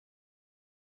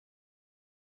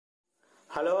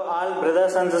Hello all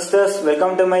brothers and sisters,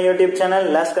 welcome to my YouTube channel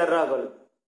Lascar Raghul.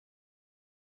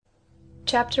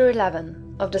 Chapter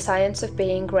 11 of The Science of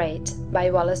Being Great by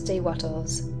Wallace D.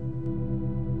 Wattles.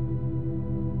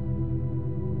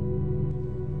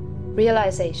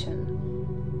 Realization.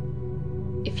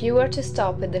 If you were to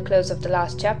stop at the close of the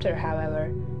last chapter,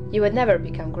 however, you would never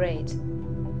become great.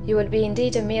 You would be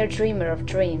indeed a mere dreamer of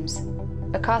dreams,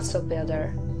 a castle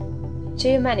builder.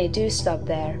 Too many do stop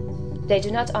there. They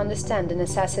do not understand the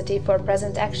necessity for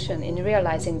present action in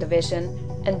realizing the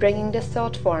vision and bringing the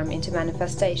thought form into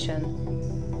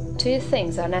manifestation. Two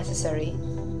things are necessary.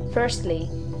 Firstly,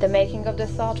 the making of the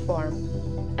thought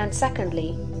form, and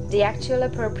secondly, the actual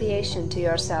appropriation to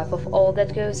yourself of all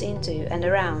that goes into and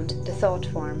around the thought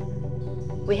form.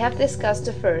 We have discussed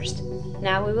the first,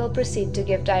 now we will proceed to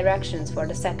give directions for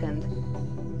the second.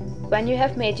 When you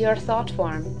have made your thought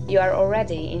form, you are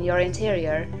already in your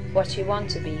interior what you want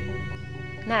to be.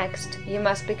 Next, you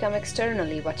must become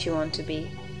externally what you want to be.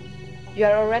 You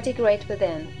are already great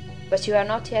within, but you are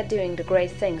not yet doing the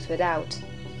great things without.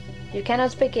 You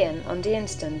cannot begin on the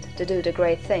instant to do the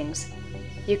great things.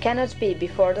 You cannot be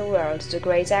before the world the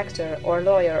great actor or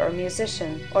lawyer or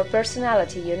musician or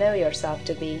personality you know yourself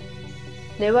to be.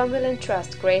 No one will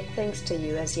entrust great things to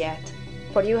you as yet,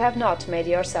 for you have not made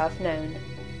yourself known.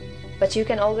 But you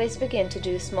can always begin to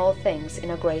do small things in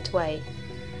a great way.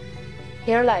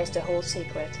 Here lies the whole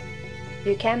secret.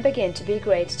 You can begin to be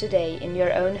great today in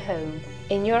your own home,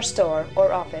 in your store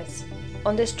or office,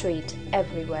 on the street,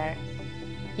 everywhere.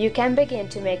 You can begin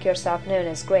to make yourself known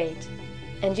as great,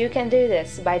 and you can do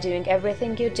this by doing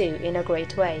everything you do in a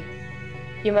great way.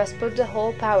 You must put the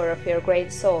whole power of your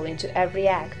great soul into every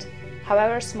act,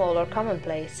 however small or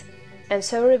commonplace, and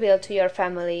so reveal to your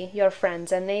family, your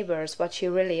friends and neighbors what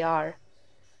you really are.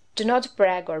 Do not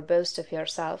brag or boast of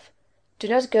yourself. Do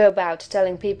not go about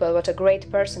telling people what a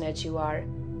great personage you are.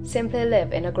 Simply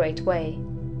live in a great way.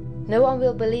 No one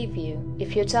will believe you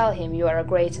if you tell him you are a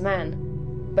great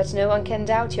man, but no one can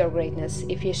doubt your greatness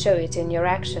if you show it in your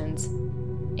actions.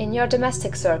 In your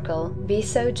domestic circle, be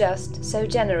so just, so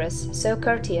generous, so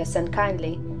courteous and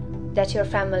kindly, that your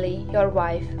family, your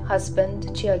wife,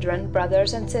 husband, children,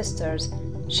 brothers and sisters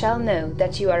shall know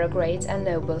that you are a great and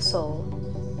noble soul.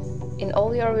 In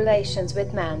all your relations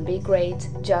with man be great,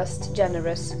 just,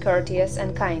 generous, courteous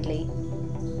and kindly.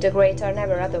 The great are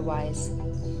never otherwise.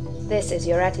 This is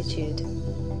your attitude.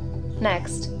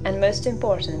 Next, and most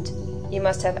important, you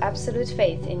must have absolute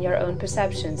faith in your own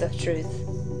perceptions of truth.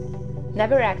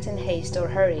 Never act in haste or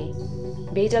hurry.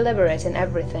 Be deliberate in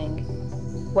everything.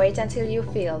 Wait until you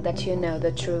feel that you know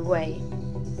the true way.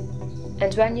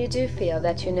 And when you do feel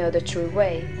that you know the true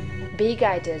way, be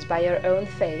guided by your own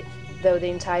faith, though the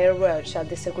entire world shall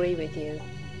disagree with you.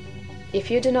 If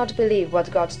you do not believe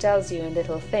what God tells you in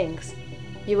little things,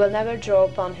 you will never draw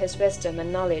upon His wisdom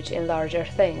and knowledge in larger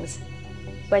things.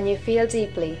 When you feel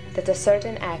deeply that a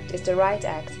certain act is the right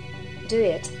act, do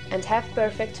it and have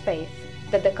perfect faith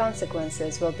that the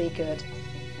consequences will be good.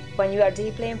 When you are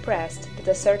deeply impressed that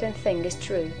a certain thing is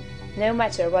true, no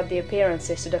matter what the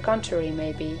appearances to the contrary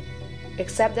may be,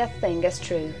 accept that thing as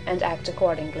true and act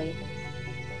accordingly.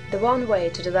 The one way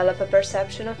to develop a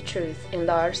perception of truth in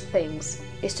large things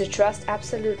is to trust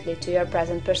absolutely to your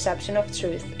present perception of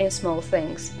truth in small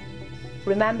things.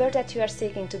 Remember that you are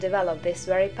seeking to develop this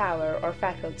very power or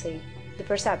faculty, the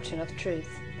perception of truth.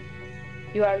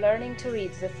 You are learning to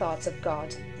read the thoughts of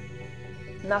God.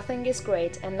 Nothing is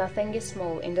great and nothing is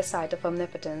small in the sight of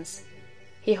omnipotence.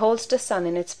 He holds the sun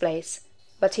in its place,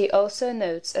 but He also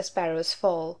notes a sparrow's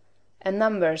fall, and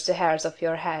numbers the hairs of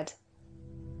your head.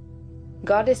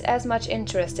 God is as much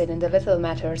interested in the little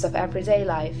matters of everyday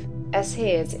life as He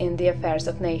is in the affairs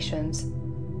of nations.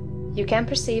 You can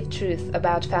perceive truth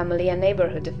about family and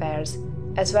neighborhood affairs,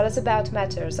 as well as about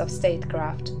matters of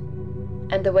statecraft.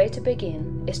 And the way to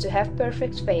begin is to have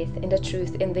perfect faith in the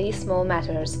truth in these small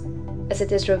matters, as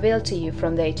it is revealed to you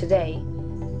from day to day.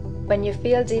 When you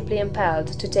feel deeply impelled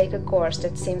to take a course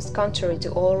that seems contrary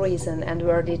to all reason and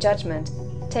worthy judgment,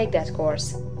 take that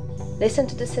course. Listen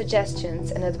to the suggestions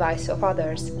and advice of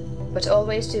others, but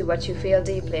always do what you feel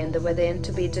deeply in the within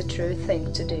to be the true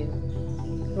thing to do.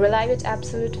 Rely with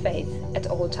absolute faith, at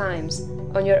all times,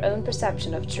 on your own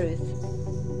perception of truth,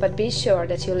 but be sure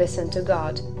that you listen to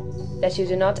God, that you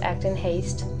do not act in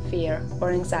haste, fear, or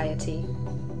anxiety.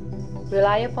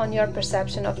 Rely upon your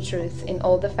perception of truth in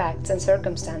all the facts and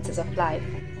circumstances of life.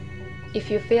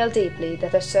 If you feel deeply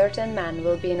that a certain man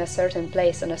will be in a certain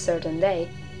place on a certain day,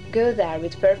 go there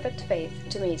with perfect faith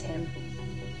to meet him.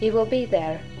 He will be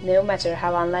there, no matter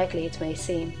how unlikely it may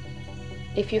seem.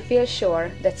 If you feel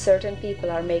sure that certain people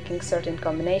are making certain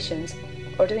combinations,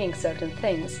 or doing certain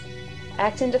things,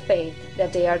 Act in the faith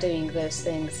that they are doing those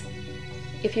things.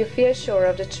 If you feel sure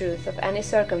of the truth of any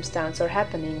circumstance or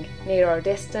happening, near or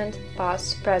distant,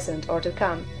 past, present, or to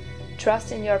come,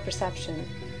 trust in your perception.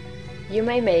 You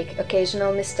may make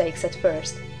occasional mistakes at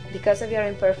first, because of your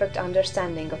imperfect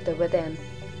understanding of the within,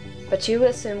 but you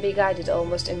will soon be guided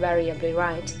almost invariably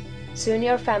right. Soon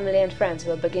your family and friends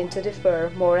will begin to defer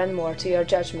more and more to your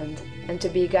judgment, and to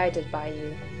be guided by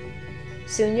you.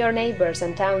 Soon your neighbors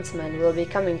and townsmen will be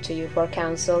coming to you for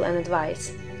counsel and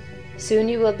advice. Soon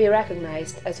you will be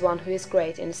recognized as one who is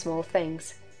great in small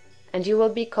things, and you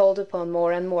will be called upon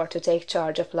more and more to take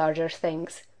charge of larger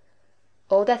things.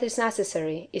 All that is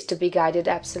necessary is to be guided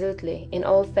absolutely in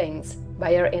all things by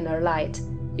your inner light,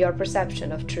 your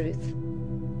perception of truth.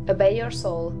 Obey your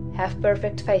soul, have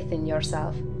perfect faith in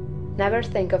yourself. Never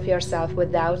think of yourself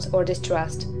with doubt or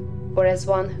distrust, or as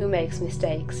one who makes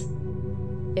mistakes.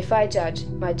 If I judge,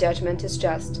 my judgment is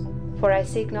just, for I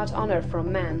seek not honor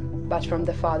from man, but from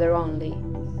the Father only.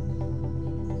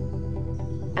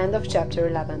 End of chapter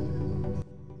 11.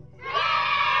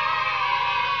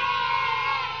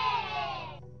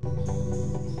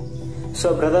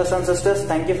 So brothers and sisters,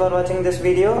 thank you for watching this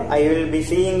video. I will be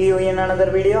seeing you in another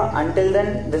video. Until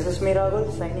then, this is me Raghul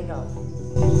signing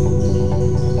off.